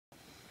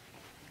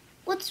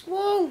What's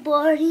wrong,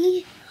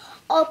 buddy?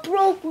 I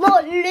broke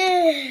my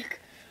leg.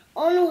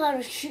 I know how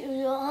to cheer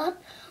you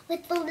up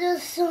with a little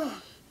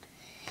song.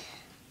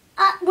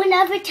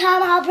 Every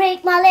time I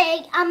break my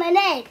leg, I'm an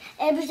egg.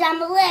 Every time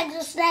my leg's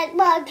a snack,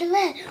 my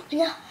leg.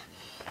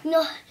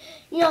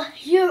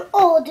 You're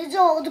old,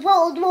 old.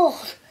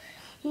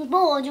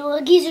 You're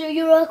a geezer,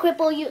 you're a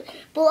cripple,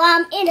 but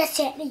I'm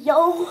innocent,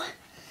 yo.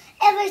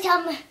 Every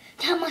time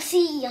I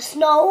see you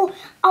snow,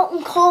 out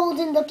and cold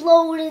in the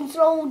blowing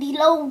throaty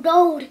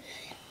load.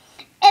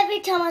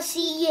 Every time I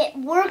see it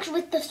works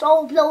with the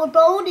slow blower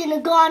boat in a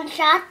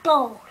gunshot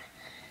boat.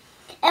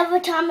 Every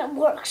time it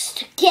works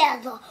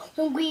together,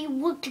 when we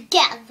work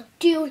together,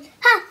 dude,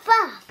 high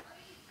five.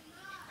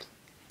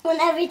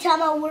 When every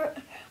time I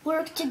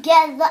work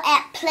together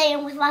at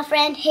playing with my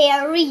friend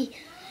Harry,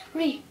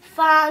 we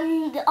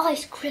find the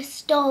ice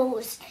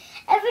crystals.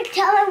 Every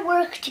time I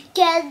work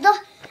together,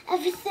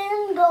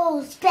 everything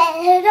goes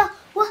better.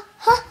 Whoa,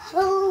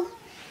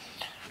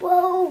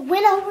 whoa.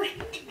 When I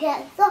work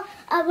together,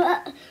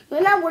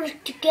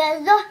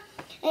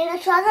 and I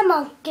try the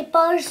monkey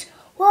bars.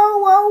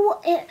 Whoa.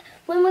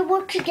 When we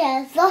work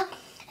together,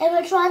 and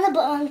I try the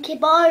monkey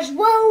bars.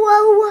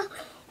 Whoa.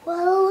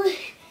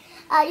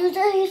 I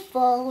usually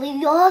fall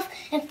off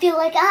and feel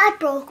like I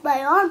broke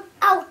my arm.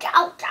 Ouch.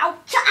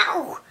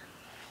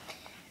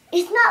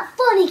 It's not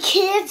funny,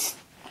 kids.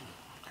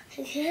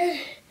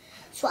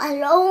 So I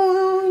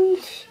loan.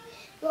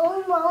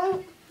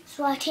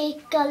 So I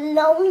take a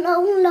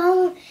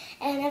loan.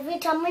 And every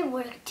time we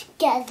work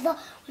together,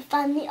 we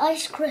find the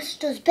ice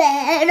crystals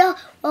better.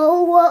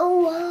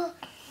 Whoa.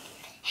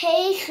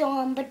 Hey,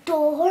 Sean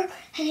Bador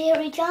and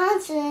Harry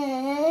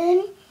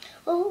Johnson.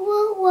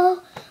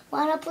 Whoa.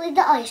 Wanna play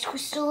the ice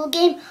crystal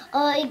game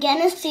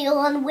again and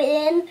steal and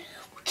win?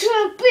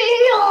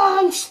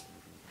 Champions!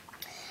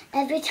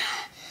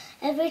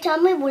 Every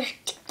time we work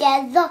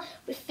together,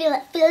 we feel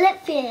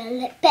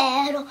it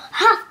better.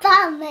 High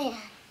five, man.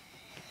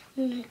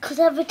 Cause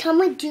every time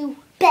we do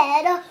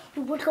better,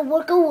 we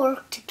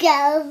work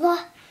together.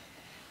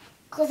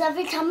 Cause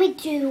every time we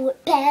do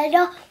it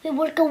better, we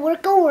work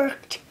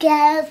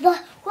together.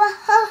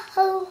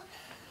 Whoa.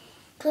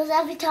 Cause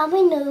every time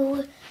we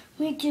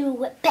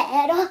do it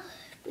better,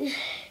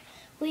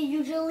 we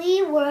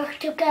usually work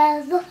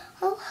together.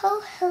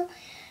 Ho.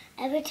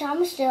 Every time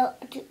we still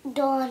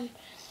done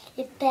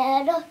it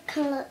better,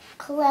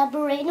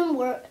 collaborate and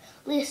work,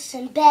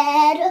 listen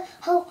better.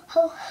 Ho.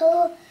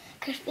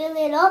 Cause fill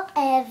it up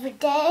every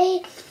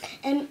day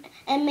and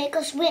make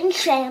us win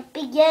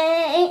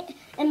champion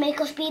and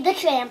make us be the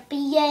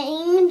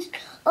champions.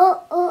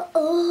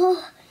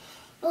 Oh.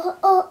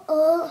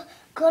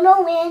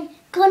 Gonna win.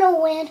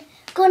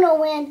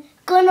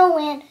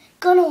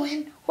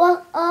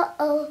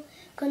 Whoa.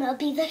 Gonna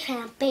be the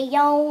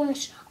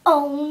champions.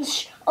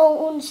 Owns.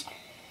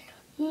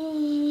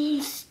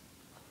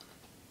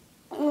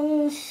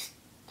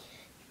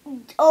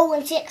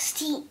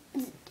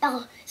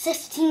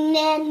 16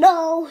 and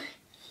no.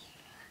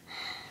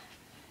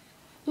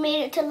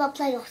 Made it to the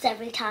playoffs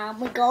every time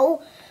we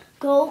go,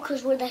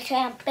 cause we're the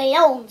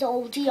champions.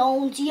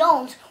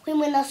 Owns. We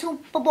win the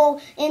Super Bowl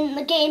in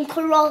the game.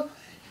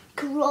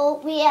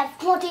 We have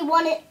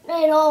 21 and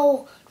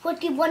 0.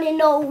 21 and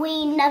 0.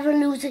 We never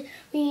lose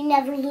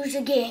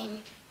a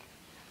game.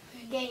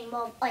 A game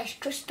of ice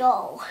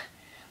crystal.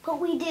 But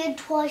we did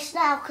twice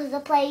now cause the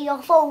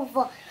playoff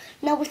over.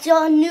 Now it's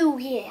a new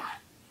year.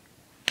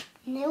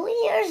 New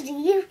Year's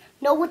Eve?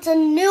 No, it's a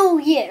new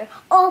year.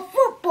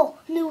 Football,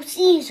 new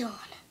season.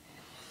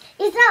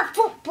 It's not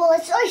football,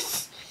 it's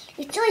ice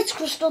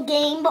crystal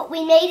game, but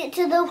we made it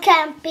to the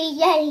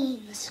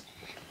champions.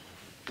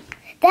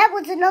 That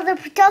was another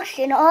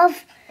production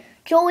of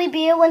Joey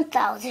Beer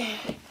 1000.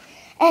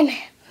 And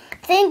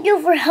thank you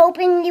for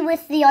helping me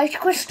with the ice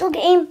crystal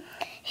game,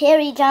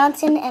 Harry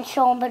Johnson and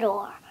Sean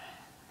Bador.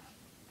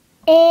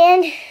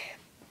 And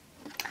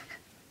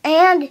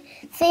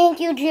thank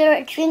you,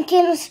 Jared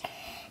Jenkins,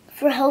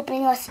 for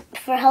helping us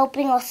a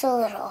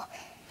little,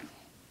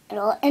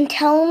 and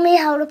telling me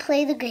how to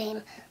play the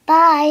game.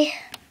 Bye.